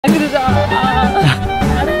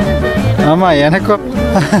ஆமாம் எனக்கும்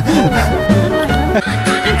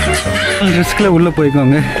ரிஸ்கில் உள்ளே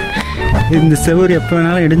போய்க்கோங்க. இந்த செவர் எப்போ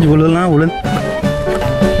வேணாலும் இடிஞ்சு விழலாம்.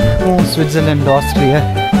 சுவிட்சர்லாந்து, ஆஸ்திரியா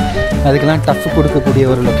அதுக்கெல்லாம் டஃப் கொடுக்கக்கூடிய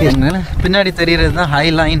ஒரு லொக்கேஷன். பின்னாடி தெரிகிறது தான்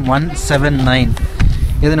ஹைலைன் 179.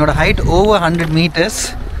 இதனோட ஹைட் ஓவர் 100 மீட்டர்ஸ்.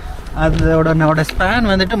 அதோட ஸ்பேன்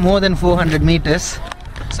வந்துட்டு மோர் தென் 400 மீட்டர்ஸ்.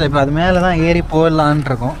 ஸோ இப்போ அது மேலே தான் ஏறி போடலான்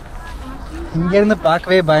இருக்கோம். இங்கேருந்து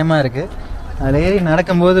பார்க்கவே பயமாக இருக்குது. அதில் ஏறி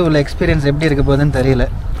நடக்கும்போது உள்ள எக்ஸ்பீரியன்ஸ் எப்படி இருக்க போகுதுன்னு தெரியல.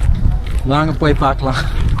 வாங்க போய் பார்க்கலாம்.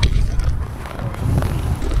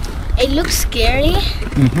 It looks scary,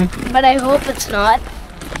 but I hope it's not.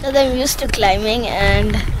 Because I'm used to climbing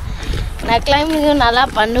and நான் கிளைம்பிங்கும் நல்லா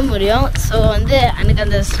பண்ண முடியும். ஸோ வந்து எனக்கு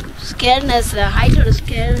அந்த ஸ்கேர்னஸ், ஹைட்டோட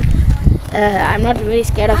scare, I'm not really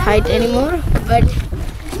scared of height anymore. But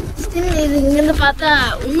still இது இங்கேருந்து பார்த்தா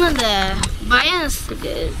இன்னும் அந்த பயம்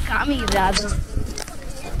காமிக்குது. அது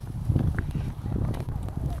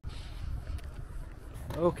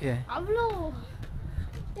ஓகே. அவ்வளோ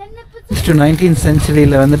 19th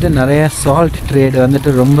சென்ச்சுரியில் வந்துட்டு நிறைய சால்ட் ட்ரேடு வந்துட்டு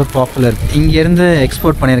ரொம்ப பாப்புலர். இங்கேருந்து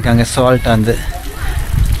எக்ஸ்போர்ட் பண்ணியிருக்காங்க சால்ட் வந்து.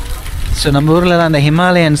 ஸோ நம்ம ஊரில் அந்த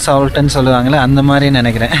ஹிமாலயன் சால்ட்டுன்னு சொல்லுவாங்களே அந்த மாதிரி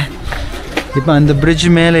நினைக்கிறேன். இப்போ அந்த பிரிட்ஜ்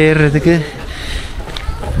மேலே ஏறுறதுக்கு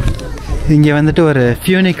இங்கே வந்துட்டு ஒரு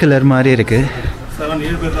ஃபியூனிகுலர் மாதிரி இருக்குது.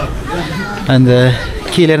 அந்த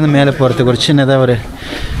கீழேருந்து மேலே போகிறதுக்கு ஒரு சின்னதாக ஒரு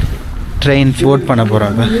ட்ரெயின் போட் பண்ண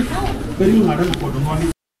போகிறாங்க.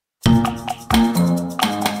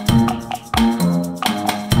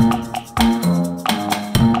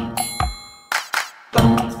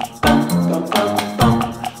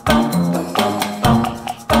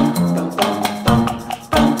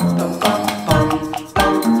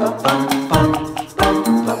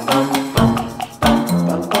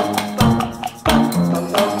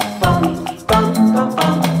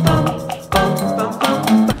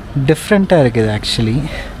 டிஃப்ரெண்ட்டாக இருக்குது ஆக்சுவலி.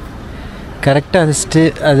 கரெக்டாக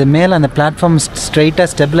அது மேலே அந்த பிளாட்ஃபார்ம் ஸ்ட்ரைட்டாக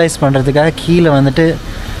ஸ்டெபிலைஸ் பண்ணுறதுக்காக கீழே வந்துட்டு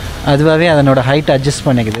அதுவாகவே அதனோட ஹைட் அட்ஜஸ்ட்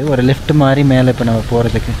பண்ணிக்குது. ஒரு லிஃப்ட் மாதிரி மேலே இப்போ நம்ம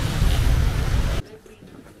போகிறதுக்கு.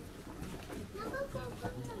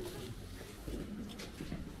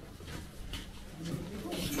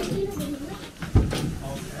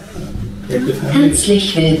 Herzlich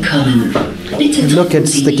willkommen. Look,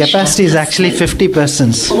 the capacity is actually 50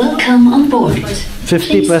 persons. Welcome on board.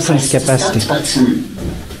 50 persons capacity.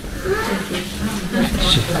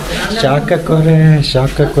 Shaka kore.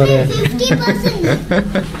 50%.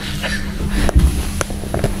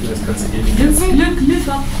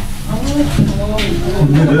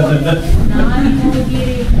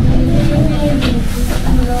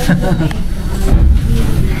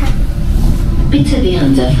 Bitte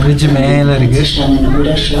während der Stangen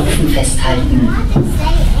oder Schlaufen festhalten.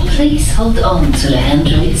 Please hold on to the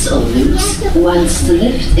handrails or loops whilst the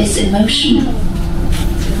lift is in motion.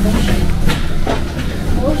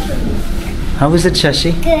 How is it,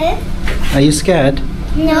 Shashi? Good. Are you scared?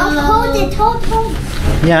 No, hold it, hold.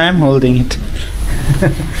 Yeah, I'm holding it.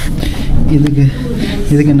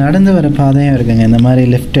 இதுக்கு நடந்து வர பாதையும் இருக்குங்க. இந்த மாதிரி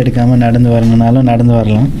lift எடுக்காமல் நடந்து வரணுனாலும் நடந்து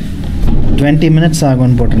வரலாம். 20 minutes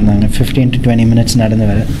ஆகும்னு போட்டிருந்தாங்க. 15 to 20 minutes நடந்து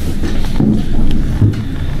வர.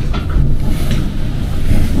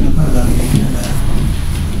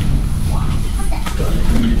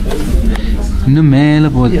 இன்னும் மேலே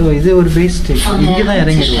போகுது. இது ஒரு பேஸ் ஸ்டேஷன். இங்கே தான்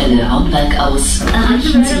இறங்கிடுவோம்.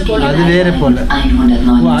 அது வேறு போல.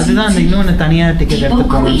 அதுதான் அந்த இன்னொன்று தனியாக டிக்கெட் எடுத்து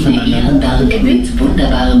போகணும்னு சொன்னாங்க.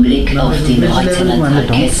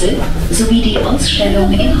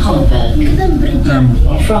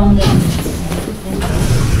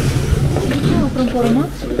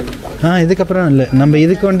 இதுக்கப்புறம் இல்லை, நம்ம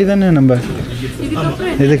இதுக்கு வண்டி தானே. நம்ம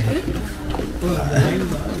இதுக்கு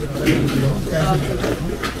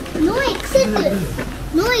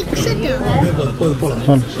No exit.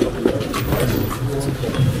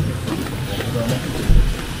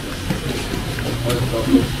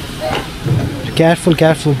 Careful.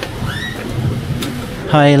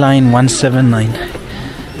 Highline 179.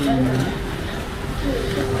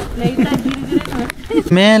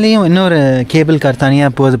 மேலேயும் இன்னொரு கேபிள் கார்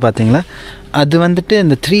தனியாக போகுது பார்த்தீங்களா? அது வந்துட்டு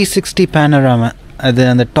இந்த 360 பேனராமா. அது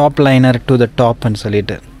அந்த டாப் லைனர் டு த டாப்னு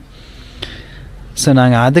சொல்லிட்டு. ஸோ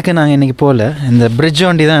நாங்கள் இன்றைக்கி போகல. இந்த பிரிட்ஜ்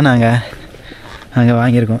வண்டி தான் நாங்கள் அங்கே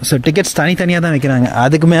வாங்கியிருக்கோம். ஸோ டிக்கெட்ஸ் தனித்தனியாக தான் வைக்கிறாங்க.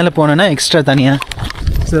 அதுக்கு மேலே போனோன்னா எக்ஸ்ட்ரா தனியாக.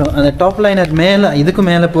 ஸோ அந்த டாப் லைனர் மேலே இதுக்கு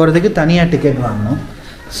மேலே போகிறதுக்கு தனியாக டிக்கெட் வாங்கணும்.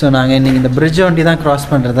 ஸோ நாங்கள் இன்றைக்கி இந்த பிரிட்ஜ் வண்டி தான் க்ராஸ்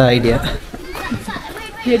பண்ணுறதா idea.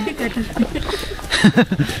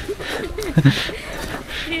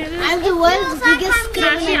 I'm the world's biggest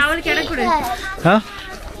screen. Huh?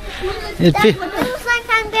 That looks like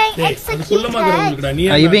I'm being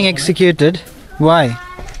executed. Are you being executed? Why?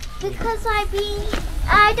 Because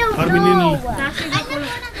I don't know.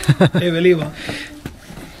 Hey, வெளிய வா.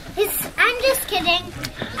 I'm just kidding.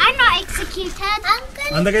 I'm not executed.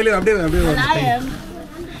 Uncle. அந்த கையில அப்படியே வா.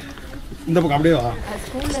 இந்த பக்கம் அப்படியே வா.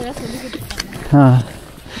 ஸ்கூல்ல தான் சொல்லிக்கிட்டு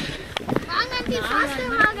வாங்க ஆண்டி ஃபாஸ்ட்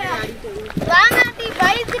வாங்க. வாங்க ஆண்டி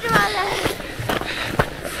பைக்கிட்டு வாங்க.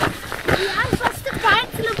 யார் ஃபர்ஸ்ட்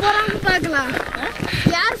பேண்ட்ல போறாங்க பார்க்கலாம்.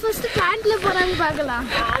 யார் ஃபர்ஸ்ட் பேண்ட்ல போறாங்க பார்க்கலாம்.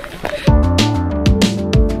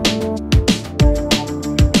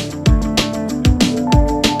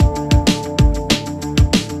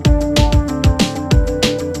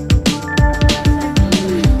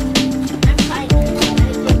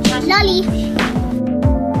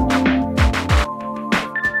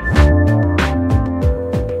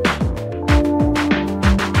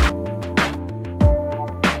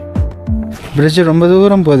 பிரிட்ஜ் ரொம்ப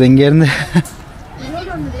தூரம் போகுது இங்கேருந்து.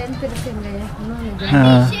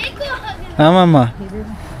 ஆமாம்மா.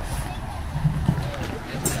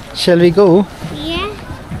 Shall we go? Yeah.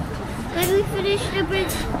 When we finish the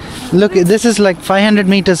bridge. Look, this is like 500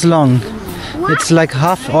 meters long. What? It's like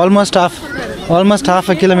almost half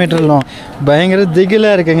a kilometer long. பயங்கர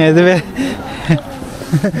திகிலா இருக்குங்க இதுவே.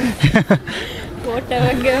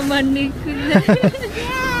 போட்டவங்க மன்னிக்குள்ள.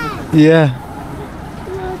 Yeah.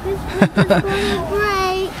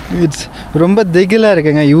 இட்ஸ் ரொம்ப திகிலாக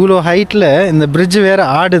இருக்குங்க. இவ்வளோ ஹைட்டில் இந்த பிரிட்ஜ் வேறு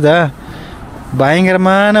ஆடுதா,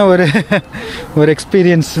 பயங்கரமான ஒரு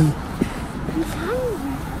experience.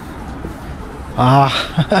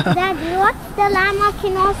 Daddy, what's the landmark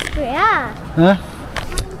in Austria?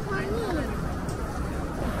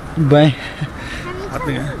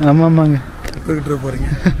 ஆமாம்மாங்க. போறீங்க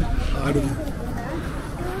ஆடுங்க.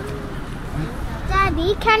 Daddy,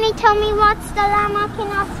 can you tell me what's the landmark in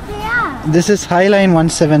Austria? This is Highline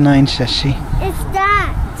 179, Shashi. It's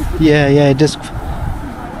that. Yeah, it is.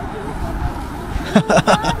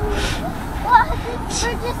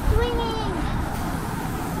 We're just swimming.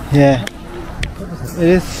 Yeah. It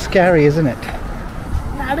is scary, isn't it?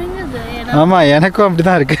 நடங்குது. ஆமா, எனக்கும்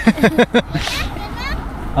அப்படிதான் இருக்கு.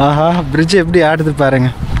 ஆஹா, bridge எப்படி ஆடுது பாருங்க.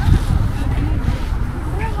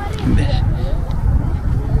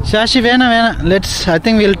 ஷாஷி வேணாம். Let's, I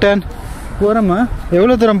think will turn. போகிறோமா?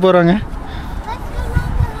 எவ்வளோ தூரம் போகிறாங்க?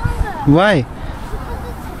 Why?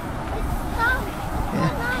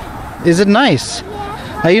 Is it nice?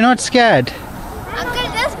 Are you not scared? Uncle,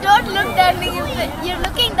 just don't look down. You're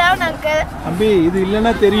looking down, Uncle. அம்பி, இது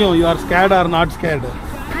இல்லனா தெரியும் you are scared or not scared.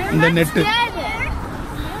 இந்த நெட்.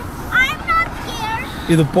 I'm not scared.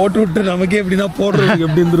 இது போட்டு விட்டு நமக்கே எப்படினா போடுறது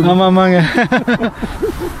எப்படி இருந்துரும். ஆமாங்க.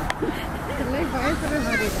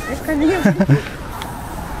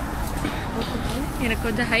 எனக்கு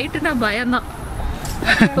கொஞ்சம் ஹைட்னா பயம்தான்.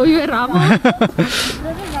 ஐயோ ராமா,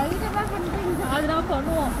 அதெல்லாம்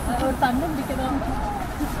பண்ணுவோம். ஒரு தண்ணி பிடிக்கதான்.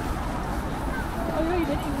 ஐயோ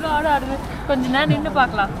இது இவ்வளோ ஆடுது. கொஞ்ச நேரம் நின்று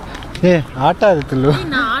பார்க்கலாம். ஆட்டாது துள்ளு.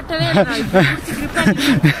 நான் ஆட்டவே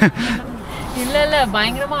இல்லை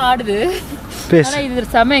பயங்கரமா ஆடுது. ஆனால் இது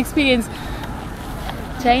செம்ம எக்ஸ்பீரியன்ஸ்.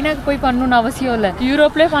 சைனாக்கு போய் பண்ணணும்னு அவசியம் இல்லை,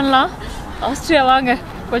 யூரோப்லேயே பண்ணலாம். ஆஸ்திரியா வாங்க,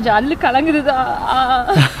 கொஞ்சம் அல்லு கலங்குதுதான்.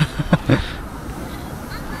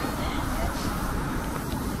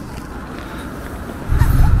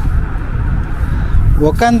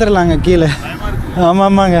 உக்காந்துடலாங்க கீழே.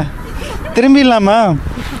 ஆமாம்மாங்க. திரும்பிடலாமா?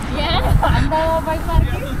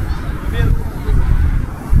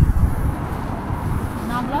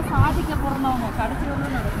 நம்மளாம் சாதிக்க பிறந்தவங்க கடைசி ஒன்று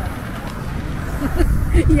நடக்கும்.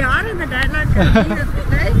 யார் இந்த dialogue?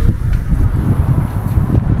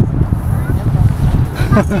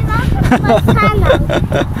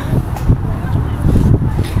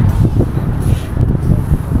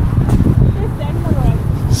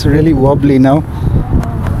 It's really wobbly now.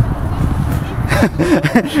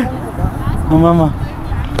 Mama.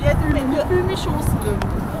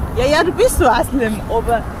 Ja, du bist so aslim,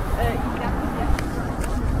 aber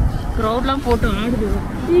க்ரௌட்லாம் போட்டு ஆடுது.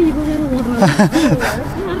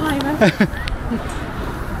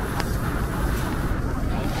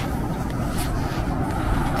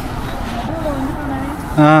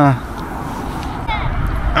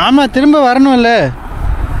 ஆமா, திரும்ப வரணும்ல.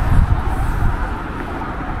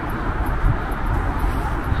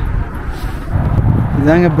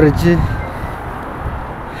 இதாங்க பிரிட்ஜு.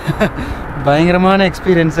 பயங்கரமான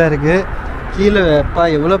எக்ஸ்பீரியன்ஸாக இருக்குது. கீழே அப்பா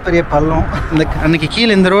எவ்வளோ பெரிய பள்ளம். அன்றைக்கி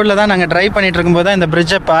கீழே இந்த ரோட்டில் தான் நாங்கள் ட்ரைவ் பண்ணிகிட்டு இருக்கும்போது தான் இந்த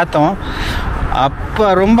பிரிட்ஜை பார்த்தோம். அப்போ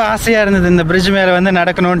ரொம்ப ஆசையாக இருந்தது இந்த பிரிட்ஜ் மேலே வந்து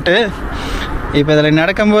நடக்கணுன்ட்டு. இப்போ இதில்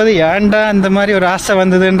நடக்கும்போது ஏன்டா இந்த மாதிரி ஒரு ஆசை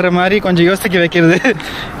வந்ததுன்ற மாதிரி கொஞ்சம் யோசிக்க வைக்கிறது.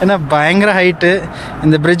 ஏன்னா பயங்கர ஹைட்டு,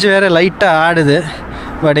 இந்த பிரிட்ஜ் வேறு லைட்டாக ஆடுது.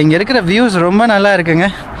 பட் இங்கே இருக்கிற வியூஸ் ரொம்ப நல்லா இருக்குங்க.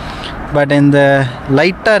 பட் இந்த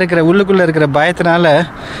லைட்டாக இருக்கிற உள்ளுக்குள்ளே இருக்கிற பயத்தினால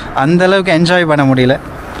அந்தளவுக்கு என்ஜாய் பண்ண முடியல.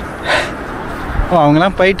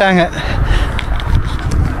 அவங்களாம் போயிட்டாங்க.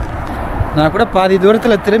 நான் கூட பாதி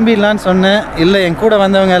தூரத்தில் திரும்பிடலான்னு சொன்னேன். இல்லை, என் கூட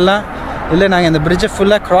வந்தவங்க எல்லாம் இல்லை, நாங்கள் இந்த பிரிட்ஜை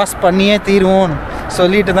ஃபுல்லாக க்ராஸ் பண்ணியே தீருவோம்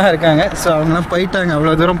சொல்லிட்டு தான் இருக்காங்க. ஸோ அவங்களாம் போயிட்டாங்க,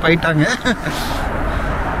 அவ்வளோ தூரம் போயிட்டாங்க.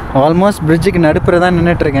 ஆல்மோஸ்ட் பிரிட்ஜுக்கு நடுப்புற தான்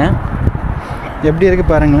நின்றுட்டுருக்கேன். எப்படி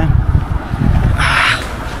இருக்குது பாருங்களேன்.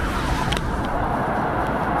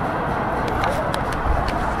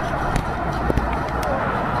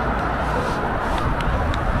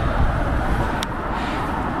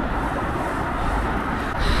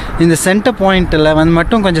 இந்த சென்டர் பாயிண்ட்டில் வந்து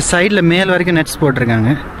மட்டும் கொஞ்சம் சைடில் மேல் வரைக்கும் நெட்ஸ்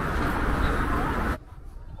போட்டிருக்காங்க.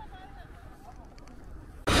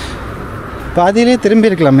 பாதியிலே திரும்பி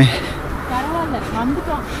இருக்கலாமே.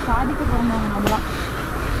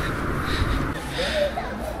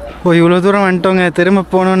 ஓ, இவ்வளோ தூரம் வந்துட்டோங்க. திரும்ப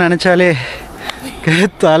போகணுன்னு நினச்சாலே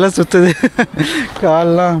தலை சுற்றுது,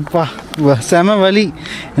 கால்லாம் பா செம வலி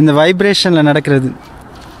இந்த வைப்ரேஷனில் நடக்கிறது.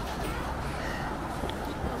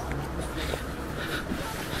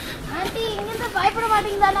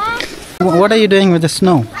 What are you doing with the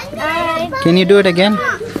snow? Can you do it again?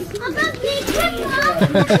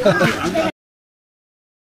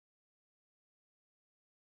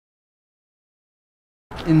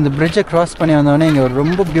 இந்த பிரிட்ஜை கிராஸ் பண்ணி வந்தோடனே இங்கே ஒரு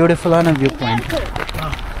ரொம்ப பியூட்டிஃபுல்லான view point.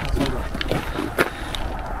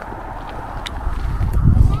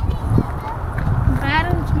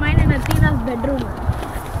 Parents mine in Athena's bedroom.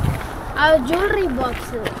 Our jewelry box.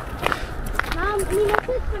 Mom, you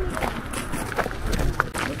message பண்ணிட்டேன்.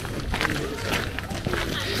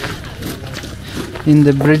 இந்த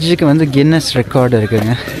பிரிட்ஜுக்கு வந்து கின்னஸ் ரெக்கார்டு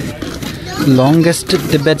இருக்குங்க. Longest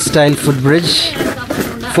Tibet style food bridge,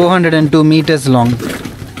 402 meters long.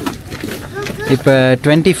 இப்போ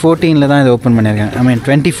 2014 தான் இதை ஓப்பன் பண்ணியிருக்காங்க. ஐ மீன்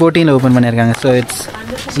 2014 ஓப்பன் பண்ணியிருக்காங்க. So it's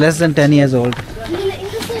less than 10 years old.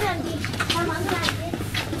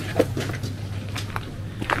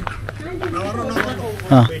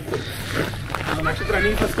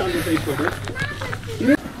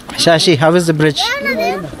 Shashi, how is the bridge?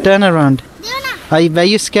 Turn around. Were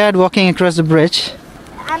you scared walking across the bridge?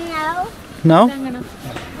 No. No?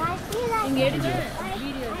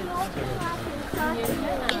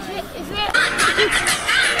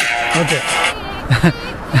 Okay.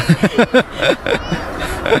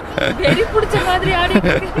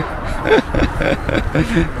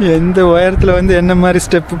 எந்த உயரத்தில் வந்து என்ன மாதிரி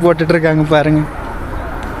ஸ்டெப் போட்டுட்டு இருக்காங்க பாருங்க.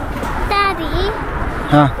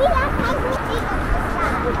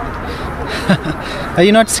 Are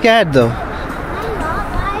you not scared though?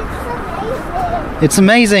 It's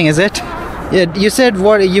amazing, is it? Yeah, you said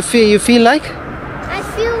what you feel like? I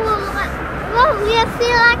feel we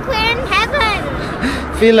feel like we're in heaven.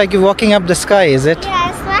 Feel like you're walking up the sky, is it?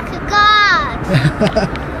 Yeah, it's like a god.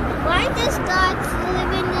 Why does God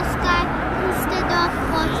live in the sky instead of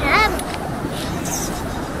on heaven?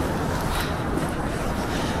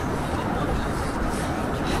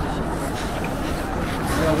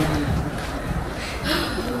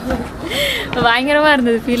 பயங்கரமாக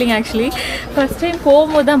இருந்தது feeling. Actually first time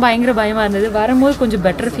போகும்போது தான் பயங்கர பயமாக இருந்தது. வரும்போது கொஞ்சம்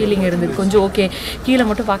better feeling இருந்தது. கொஞ்சம் ஓகே, கீழே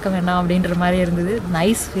மட்டும் பார்க்க வேண்டாம் அப்படின்ற மாதிரி இருந்தது.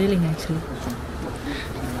 Nice feeling actually.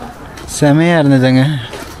 செமையாக இருந்ததுங்க.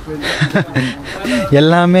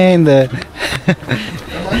 எல்லாமே இந்த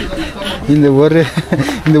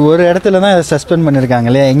ஒரு இடத்துல தான் அதை சஸ்பெண்ட்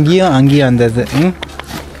பண்ணியிருக்காங்க இல்லையா? எங்கேயும் அங்கேயும் வந்தது.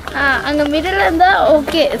 அங்கே மிடில் இருந்தால்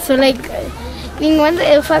ஓகே. ஸோ லைக் நீங்கள் வந்து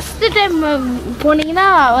ஃபஸ்ட்டு டைம் போனீங்கன்னா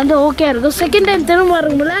வந்து ஓகே இருக்கும். செகண்ட் டைம் திரும்ப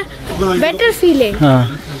வரும்போது பெட்டர் ஃபீலிங்.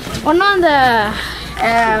 ஒன்றும் அந்த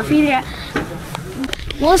ஃபீலிங்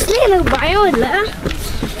மோஸ்ட்லி எனக்கு பயம் இல்லை.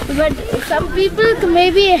 பட் சம் பீப்புளுக்கு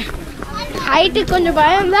மேபி ஹைட்டுக்கு கொஞ்சம்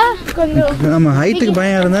பயம் தான். கொஞ்சம் ஆமாம், ஹைட்டுக்கு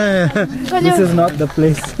பயம் இருந்தால் this is not the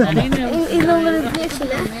place. இது உங்களுக்கு பிளேஸ்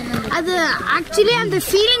இல்லை. அது ஆக்சுவலி அந்த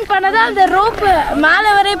ஃபீலிங் பண்ணதான் அந்த ரோப்பு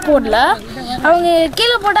மேலே வரை போடல. அவங்க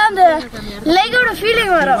கீழே போட்டால் அந்த லெக்கோட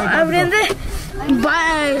ஃபீலிங் வரும். அப்படி வந்து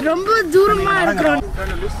ரொம்ப தூரமாக இருக்கிறோம்.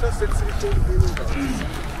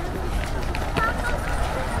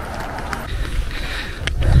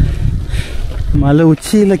 மலை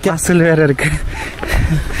உச்சியில் கேசல் வேற இருக்கு.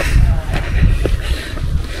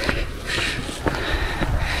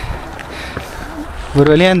 ஒரு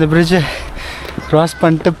வழியாக இந்த பிரிட்ஜை க்ராஸ்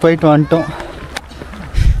பண்ணிட்டு போயிட்டு வந்துட்டோம்.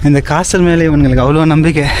 இந்த காசல் மேலே இவங்களுக்கு அவ்வளோ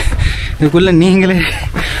நம்பிக்கை. இதுக்குள்ளே நீங்களே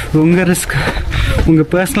உங்கள் ரிஸ்க், உங்கள்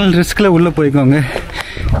பர்சனல் ரிஸ்கில் உள்ளே போய்க்கோங்க.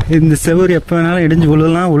 இந்த செவுறு எப்போ வேணாலும் இடிஞ்சு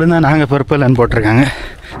விழுந்தா நாங்கள் பொறுப்பில்லைன்னு போட்டிருக்காங்க.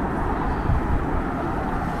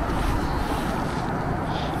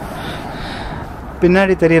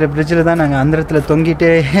 பின்னாடி தெரிகிற பிரிட்ஜில் தான் நாங்கள் அந்த இடத்துல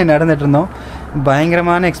தொங்கிட்டே நடந்துகிட்டு இருந்தோம்.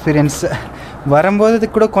 பயங்கரமான எக்ஸ்பீரியன்ஸ். வரும்போது இது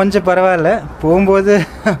கூட கொஞ்சம் பரவாயில்ல, போகும்போது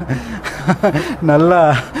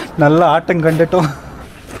நல்லா ஆட்டம் கண்டுட்டோம்.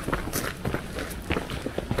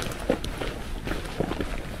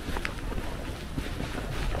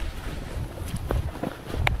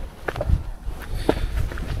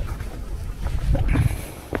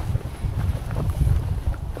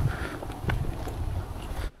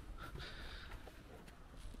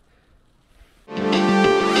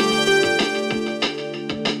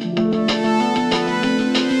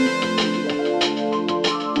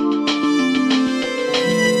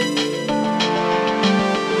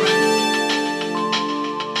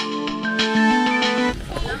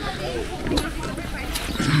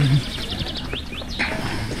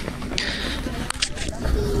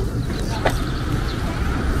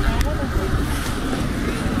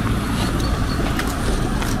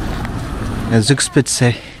 Zugspitze.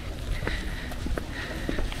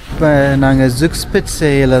 இப்போ நாங்கள்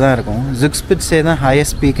Zugspitzeயில் தான் இருக்கோம். Zugspitze தான்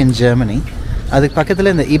ஹையஸ்ட் பீக் இன் ஜெர்மனி. அதுக்கு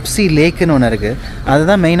பக்கத்தில் இந்த Eibsee லேக்குன்னு ஒன்று இருக்குது.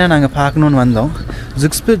 அதுதான் மெயினாக நாங்கள் பார்க்கணுன்னு வந்தோம்.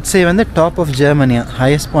 Zugspitze வந்து top of ஜெர்மனியா,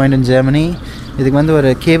 highest point in Germany. இதுக்கு வந்து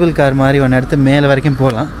ஒரு கேபிள் கார் மாதிரி ஒன்று எடுத்து மேலே வரைக்கும்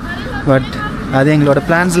போகலாம். பட் அது எங்களோட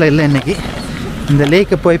பிளான்ஸில் இல்லை இன்றைக்கி. இந்த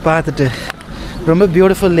லேக்கை போய் பார்த்துட்டு ரொம்ப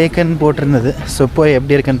பியூட்டிஃபுல் லேக்குன்னு போட்டிருந்தது. ஸோ போய்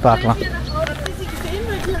எப்படி இருக்குன்னு பார்க்கலாம்.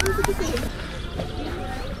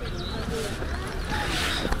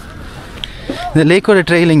 இந்த லேக்கோட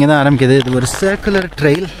ட்ரெயில் இங்கே தான் ஆரம்பிக்குது. இது ஒரு சர்க்குலர்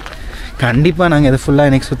ட்ரெயில். கண்டிப்பாக நாங்கள் இதை ஃபுல்லாக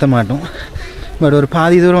இன்றைக்கி சுற்ற மாட்டோம். பட் ஒரு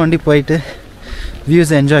பாதி தூரம் வண்டி போயிட்டு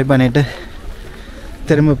வியூஸை என்ஜாய் பண்ணிவிட்டு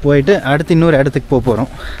திரும்ப போயிட்டு அடுத்து இன்னொரு இடத்துக்கு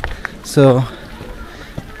போகிறோம். ஸோ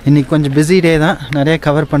இன்றைக்கி கொஞ்சம் பிஸி டே தான், நிறைய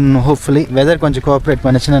கவர் பண்ணணும். ஹோப்ஃபுல்லி வெதர் கொஞ்சம் கோஆப்ரேட்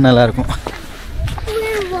பண்ணிச்சுன்னா நல்லாயிருக்கும்.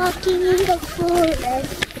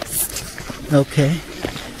 Okay,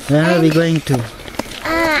 where are we going to?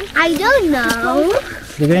 I don't know.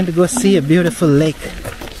 We're going to go see a beautiful lake.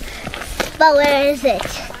 But where is it?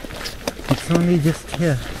 It's only just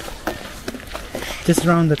here. Just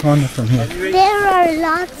around the corner from here. There are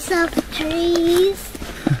lots of trees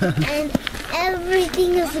and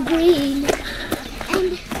everything is green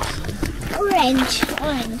and orange.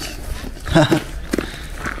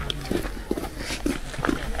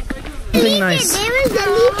 Something nice. There was a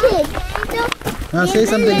leopard. Now say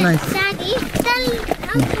something nice. Daddy, tell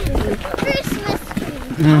Christmas tree.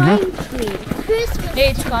 Mhm. Pine tree. Christmas Hey,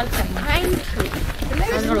 it's called pine tree.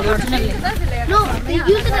 original name. No, they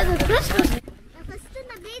use it as a Christmas tree. First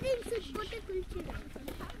na bathing suit pote kulichira.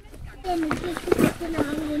 Then kulichira na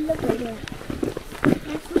ulla poya.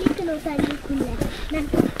 Na kulikano sari kulla. Na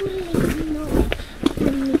kullino.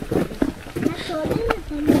 Na sodana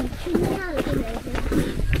thanni chinna alukku.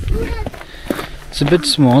 It's a bit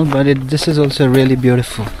small, but this is also really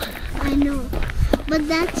beautiful. I know, but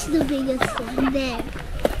that's the biggest one there.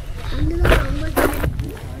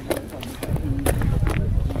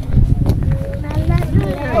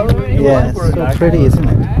 Yeah, it's so pretty, isn't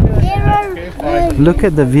it? There are Look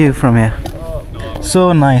at the view from here. So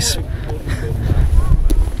nice.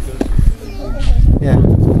 Yeah.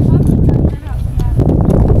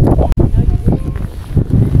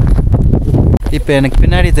 இப்போ எனக்கு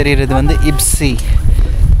பின்னாடி தெரிகிறது வந்து Eibsee.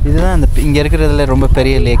 இதுதான் அந்த இங்கே இருக்கிறதுல ரொம்ப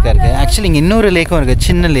பெரிய லேக்காக இருக்குது. ஆக்சுவலி இங்கே இன்னொரு லேக்கும் இருக்குது,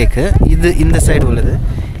 சின்ன லேக்கு. இது இந்த சைடு உள்ளது.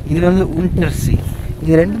 இது வந்து Untersee.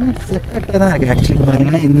 இது ரெண்டுமே செப்பரேட்டாக தான் இருக்குது. ஆக்சுவலி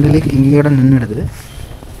பார்த்தீங்கன்னா இந்த லேக் இங்கேயோட நின்றுடுது.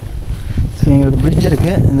 ஸோ இங்கே ஒரு பிரிட்ஜ்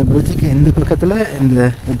இருக்குது. இந்த பிரிட்ஜுக்கு இந்த பக்கத்தில் இந்த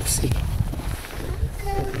Eibsee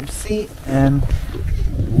and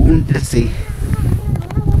Untersee.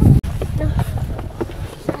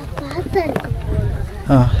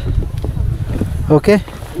 Okay,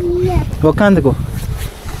 உக்காந்துக்கோ.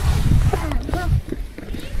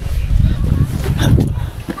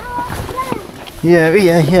 Yeah.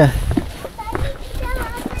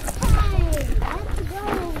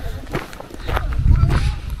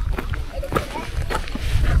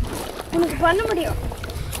 உனக்கு பண்ண முடியும்.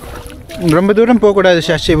 ரொம்ப தூரம் போகக்கூடாது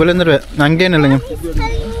சசி, விழுந்துருவேன். அங்கேயே நில்லுங்க.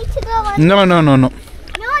 No.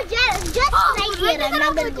 No, just right here. I'm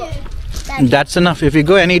not gonna go. That's enough. If you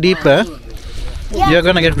go any deeper, you're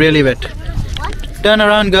gonna get really wet. Turn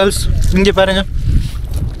around, girls. இங்கே பாருங்க.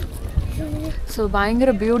 ஸோ பயங்கர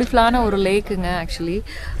பியூட்டிஃபுல்லான ஒரு லேக்குங்க. ஆக்சுவலி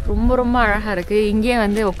ரொம்ப அழகாக இருக்குது. இங்கேயே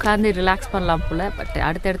வந்து உட்காந்து ரிலாக்ஸ் பண்ணலாம் போல். பட்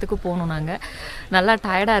அடுத்த இடத்துக்கு போகணும். நாங்கள் நல்லா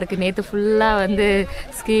டயர்டாக இருக்குது. நேற்று ஃபுல்லாக வந்து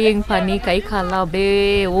ஸ்கீயிங் பண்ணி கை கால்லாம் அப்படியே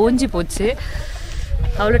ஓஞ்சி போச்சு.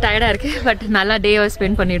 அவ்வளோ டயர்டாக இருக்குது. பட் நல்லா டேவை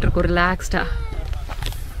ஸ்பெண்ட் பண்ணிகிட்ருக்கோம் ரிலாக்ஸ்டாக.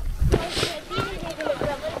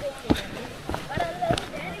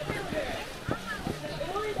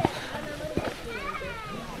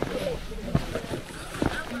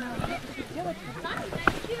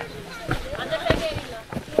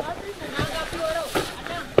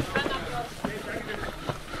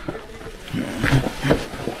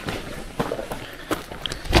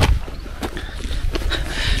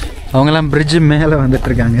 அவங்கெல்லாம் பிரிட்ஜு மேலே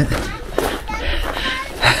வந்துட்டுருக்காங்க.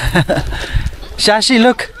 ஷாஷி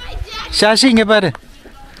லுக், ஷாஷி இங்கே பாரு.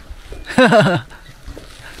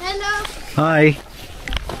 ஹாய்.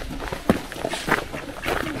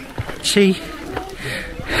 ஷி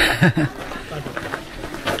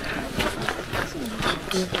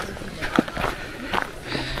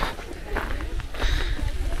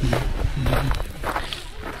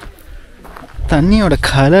தண்ணியோட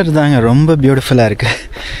கலர் தாங்க ரொம்ப பியூட்டிஃபுல்லாக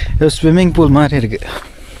இருக்குது. ஸ்விம்மிங் பூல் மாதிரி இருக்குது.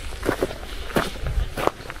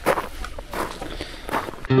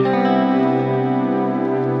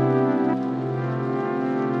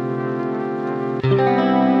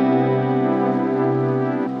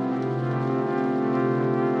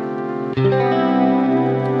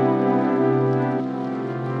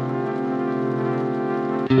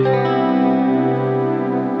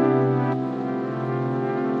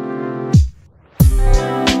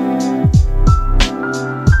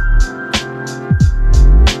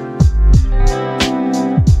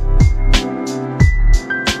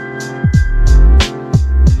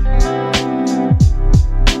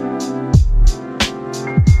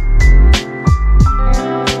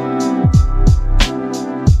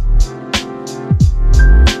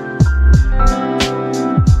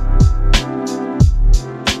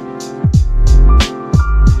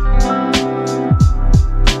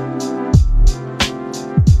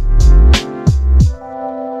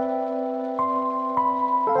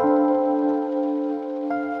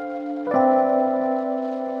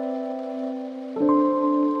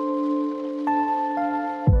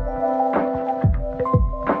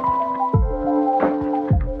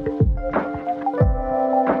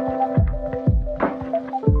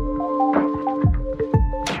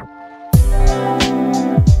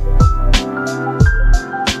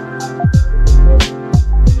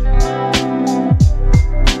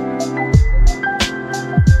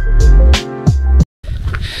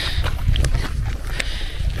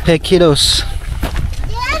 Hey kiddos.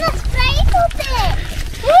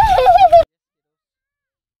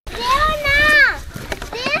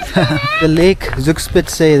 The lake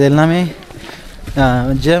Zugspitze இது எல்லாமே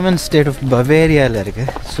ஜெர்மன் ஸ்டேட் ஆஃப் பவேரியாவில்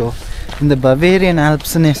இருக்குது. ஸோ இந்த பவேரியன்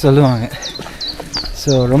ஆல்ப்ஸ்னே சொல்லுவாங்க.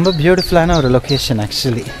 ஸோ ரொம்ப பியூட்டிஃபுல்லான ஒரு லொக்கேஷன்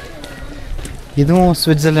ஆக்சுவலி. இதுவும்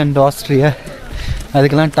சுவிட்சர்லாண்ட், ஆஸ்ட்ரியா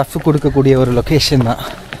அதுக்கெல்லாம் டஃப் கொடுக்கக்கூடிய ஒரு லொக்கேஷன் தான்.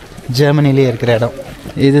 ஜெர்மனிலே இருக்கிற இடம்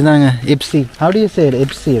இதுதாங்க. Eibsee. How do you say it?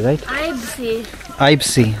 Eibsee, right? Eibsee.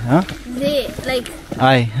 Eibsee, huh? They, like,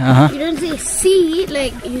 You don't say see,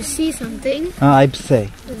 like you see something. Eibsee.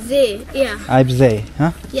 They, yeah. Eibsee,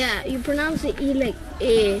 huh? Yeah, you pronounce the E like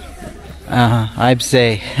A.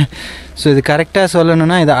 Eibsee. So இது கரெக்டாக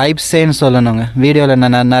சொல்லணும்னா இது Eibseeன்னு சொல்லணுங்க. வீடியோவில்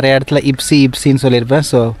நான் நிறைய இடத்துல Eibsee சொல்லியிருப்பேன்.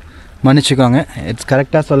 ஸோ மன்னிச்சுக்கோங்க. இட்ஸ்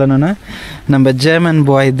கரெக்டாக சொல்லணும்னா நம்ம ஜெர்மன்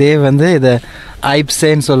பாய் தேவ் வந்து இதை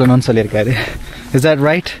Eibseeன்னு சொல்லணும்னு சொல்லியிருக்காரு. Is that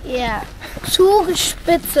right? Yeah.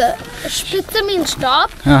 Zugspitze. Spitze means stop,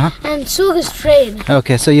 and Zug is train.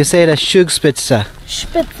 Okay, so you say it as Zugspitze.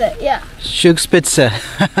 Spitze, yeah. Zugspitze.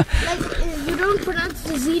 Like, you don't pronounce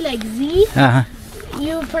the Z like Z.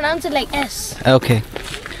 You pronounce it like S. Okay.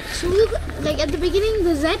 Zug, like at the beginning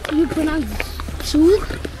the Z, you pronounce Zug,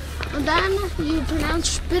 and then you pronounce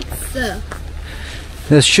Spitze.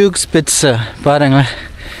 The Zugspitze. பாருங்களேன்,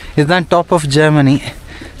 இதுதான் top of Germany.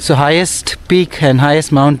 So highest peak and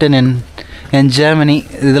highest mountain in Germany.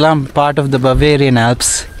 இதெல்லாம் part of the Bavarian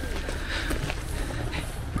Alps.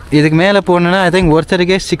 இதுக்கு மேலே போகணுன்னா I think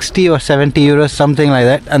ஒருத்தருக்கே 60 or 70 euros something like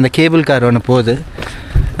that. அந்த cable car ஒன்று போகுது.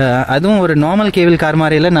 அதுவும் ஒரு நார்மல் கேபிள் கார்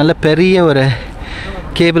மாதிரி இல்லை, நல்ல பெரிய ஒரு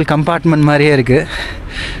கேபிள் கம்பார்ட்மெண்ட் மாதிரியே இருக்குது.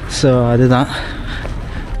 ஸோ அதுதான்.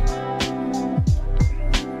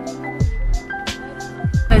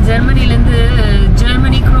 ஜெர்மனிலேருந்து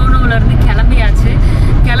ஜெர்மனி க்ரோனோவிலேருந்து கிளம்பியாச்சு.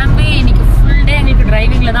 கிளம்பி இன்னைக்கு ஃபுல் டே எங்களுக்கு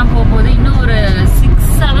டிரைவிங்கில் தான் போகும்போது. இன்னும் ஒரு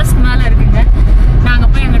 6 hours மேலே இருக்குங்க. நாங்கள்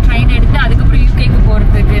போய் அங்கே ட்ரெயின் எடுத்து அதுக்கப்புறம் யூகேக்கு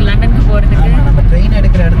போகிறதுக்கு, லண்டனுக்கு போகிறதுக்கு. நம்ம ட்ரெயின்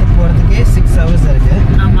எடுக்கிற இடத்துக்கு போகிறதுக்கே 6 hours இருக்குது.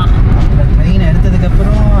 ஆமாம். ட்ரெயின்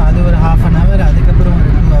எடுத்ததுக்கப்புறம் அது ஒரு 1/2 hour, அதுக்கப்புறம் ஒரு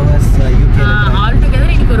 2 hours யூகே. ஆல்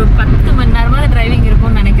டுகெதர் இன்னைக்கு ஒரு 10 மணி நேரமாக டிரைவிங்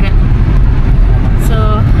இருக்கும்னு நினைக்கிறேன். ஸோ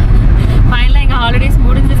ஃபைனலாக எங்கள் ஹாலிடேஸ்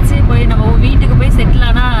முடிஞ்சிருச்சு. போய் நம்ம வீட்டுக்கு போய் செட்டில்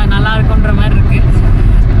ஆனால் நல்லா இருக்குன்ற மாதிரி இருக்குது.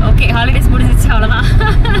 ஓகே, ஹாலிடேஸ் முடிஞ்சிருச்சு, அவ்வளோதான்.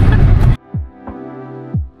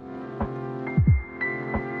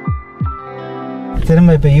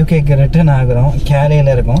 திரும்ப இப்போ யூகேக்கு ரிட்டர்ன் ஆகிறோம்.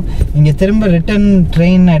 கேலையில் இருக்கோம். இங்கே திரும்ப ரிட்டர்ன்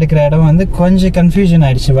ட்ரெயின் எடுக்கிற இடம் வந்து கொஞ்சம் கன்ஃபியூஷன்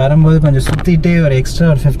ஆகிடுச்சு. வரும்போது கொஞ்சம் சுற்றிட்டே ஒரு எக்ஸ்ட்ரா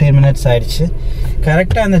ஒரு 15 minutes ஆகிடுச்சு.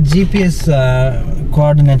 கரெக்டாக அந்த ஜிபிஎஸ்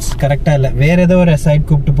கோஆர்டினேட்ஸ் கரெக்டாக இல்லை, வேறு ஏதோ ஒரு சைட்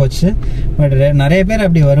கூப்பிட்டு போச்சு. பட் நிறைய பேர்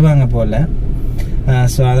அப்படி வருவாங்க போல்.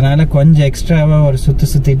 ஸோ அதனால் கொஞ்சம் எக்ஸ்ட்ராவாக ஒரு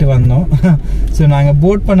சுற்றிட்டு வந்தோம். ஸோ நாங்கள்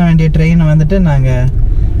போட் பண்ண வேண்டிய ட்ரெயினை வந்துட்டு நாங்கள்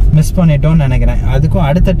மிஸ் பண்ணிட்டோம்னு நினைக்கிறேன். அதுக்கும்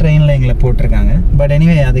அடுத்த ட்ரெயினில் எங்களை போட்டிருக்காங்க. பட்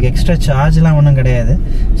எனிவே அதுக்கு எக்ஸ்ட்ரா சார்ஜ்லாம் ஒன்றும் கிடையாது.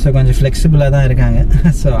 ஸோ கொஞ்சம் ஃப்ளெக்சிபிளாக தான் இருக்காங்க.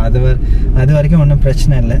 ஸோ அது வரைக்கும் ஒன்றும்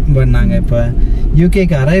பிரச்சனை இல்லை. பட் நாங்கள் இப்போ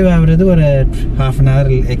யூகேக்கு அரைவ் ஆகுறது ஒரு ½ அன்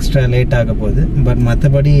ஹவர் எக்ஸ்ட்ரா லேட் ஆக போகுது. பட்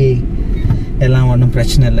மற்றபடி எல்லாம் ஒன்றும்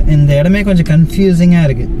பிரச்சனை இல்லை. இந்த இடமே கொஞ்சம் கன்ஃபியூசிங்காக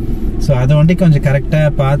இருக்குது. ஸோ அதை ஒண்டி கொஞ்சம் கரெக்டாக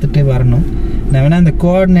பார்த்துட்டு வரணும். நான் வேணால் இந்த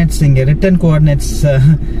கோஆர்டினேட்ஸ் இங்கே ரிட்டன் கோஆர்டினேட்ஸ்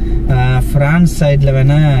ஃப்ரான்ஸ் சைடில்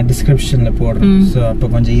வேணால் டிஸ்கிரிப்ஷனில் போடுறோம். ஸோ அப்போ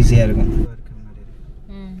கொஞ்சம் ஈஸியாக இருக்கும்.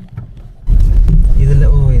 இதில்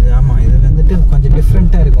இது ஆமாம், இது வந்துட்டு கொஞ்சம்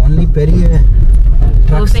டிஃப்ரெண்ட்டாக இருக்கும். ஒன்லி பெரிய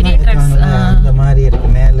ட்ரக்ஸ் அந்த மாதிரி இருக்கு.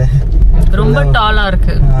 மேலே ரொம்ப டாலாக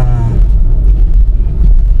இருக்கு.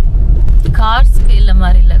 கார் ஸ்கேல்ல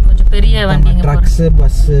மாதிரி இல்லை, கொஞ்சம் பெரிய வண்டிங்க. ட்ரக்ஸ்,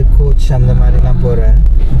 பஸ், கோச் அந்த மாதிரிலாம் போகிறேன்.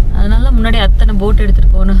 அதனால முன்னாடி அத்தனை போட்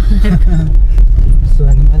எடுத்துகிட்டு போகணும். ஸோ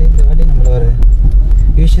அந்த மாதிரி இந்த வாட்டி நம்மள ஒரு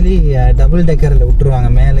யூஸ்வலி டபுள் டெக்கரில் விட்டுருவாங்க.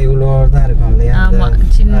 மேலே இவ்வளோ தான் இருக்கும் இல்லையா? ஆமாம்,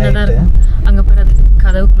 சின்னதாக இருக்கும். அங்கே போய் அது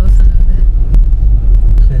கதவு க்ளோஸ் ஆகுது.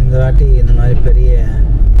 ஸோ இந்த வாட்டி இந்த மாதிரி பெரிய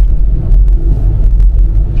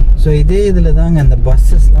ஸோ இதே இதில் தாங்க அந்த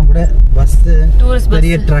பஸ்ஸஸ்லாம் கூட பஸ்ஸு,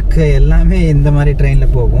 பெரிய ட்ரக்கு எல்லாமே இந்த மாதிரி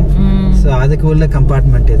ட்ரெயினில் போகும். ஸோ அதுக்கு உள்ள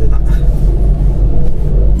கம்பார்ட்மெண்ட் இது தான்.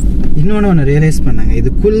 இன்னொன்று ரியலைஸ் பண்ணாங்க,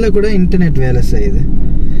 இதுக்குள்ளே கூட இன்டர்நெட் வேலை செய்யுது.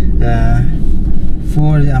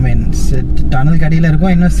 டனல் கடியில்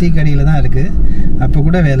இருக்கும், இன்னும் சி கடியில் தான் இருக்குது. அப்போ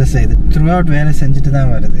கூட வேலை செய்யுது. த்ரூ அவுட் வேலை செஞ்சுட்டு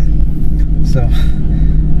தான் வருது. ஸோ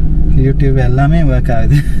யூடியூப் எல்லாமே ஒர்க்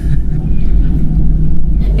ஆகுது.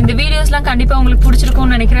 இந்த வீடியோஸ்லாம் கண்டிப்பாக உங்களுக்கு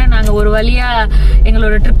பிடிச்சிருக்கும்னு நினைக்கிறேன். நாங்கள் ஒரு வழியாக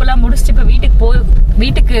எங்களோட ட்ரிப்பெல்லாம் முடிச்சுட்டு இப்போ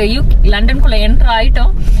வீட்டுக்கு லண்டனுக்குள்ளே என்ட்ரு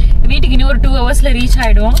ஆகிட்டோம். வீட்டுக்கு இன்னும் ஒரு 2 hours ரீச்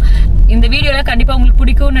ஆகிடுவோம். இந்த வீடியோலாம் கண்டிப்பாக உங்களுக்கு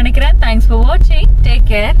பிடிக்கும்னு நினைக்கிறேன். தேங்க்ஸ் ஃபார் வாட்சிங். Take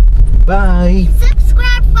care. Bye.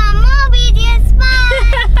 Subscribe for more videos. Bye.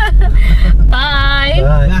 Bye.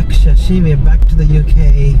 Bye. Shashi, we're back to the UK.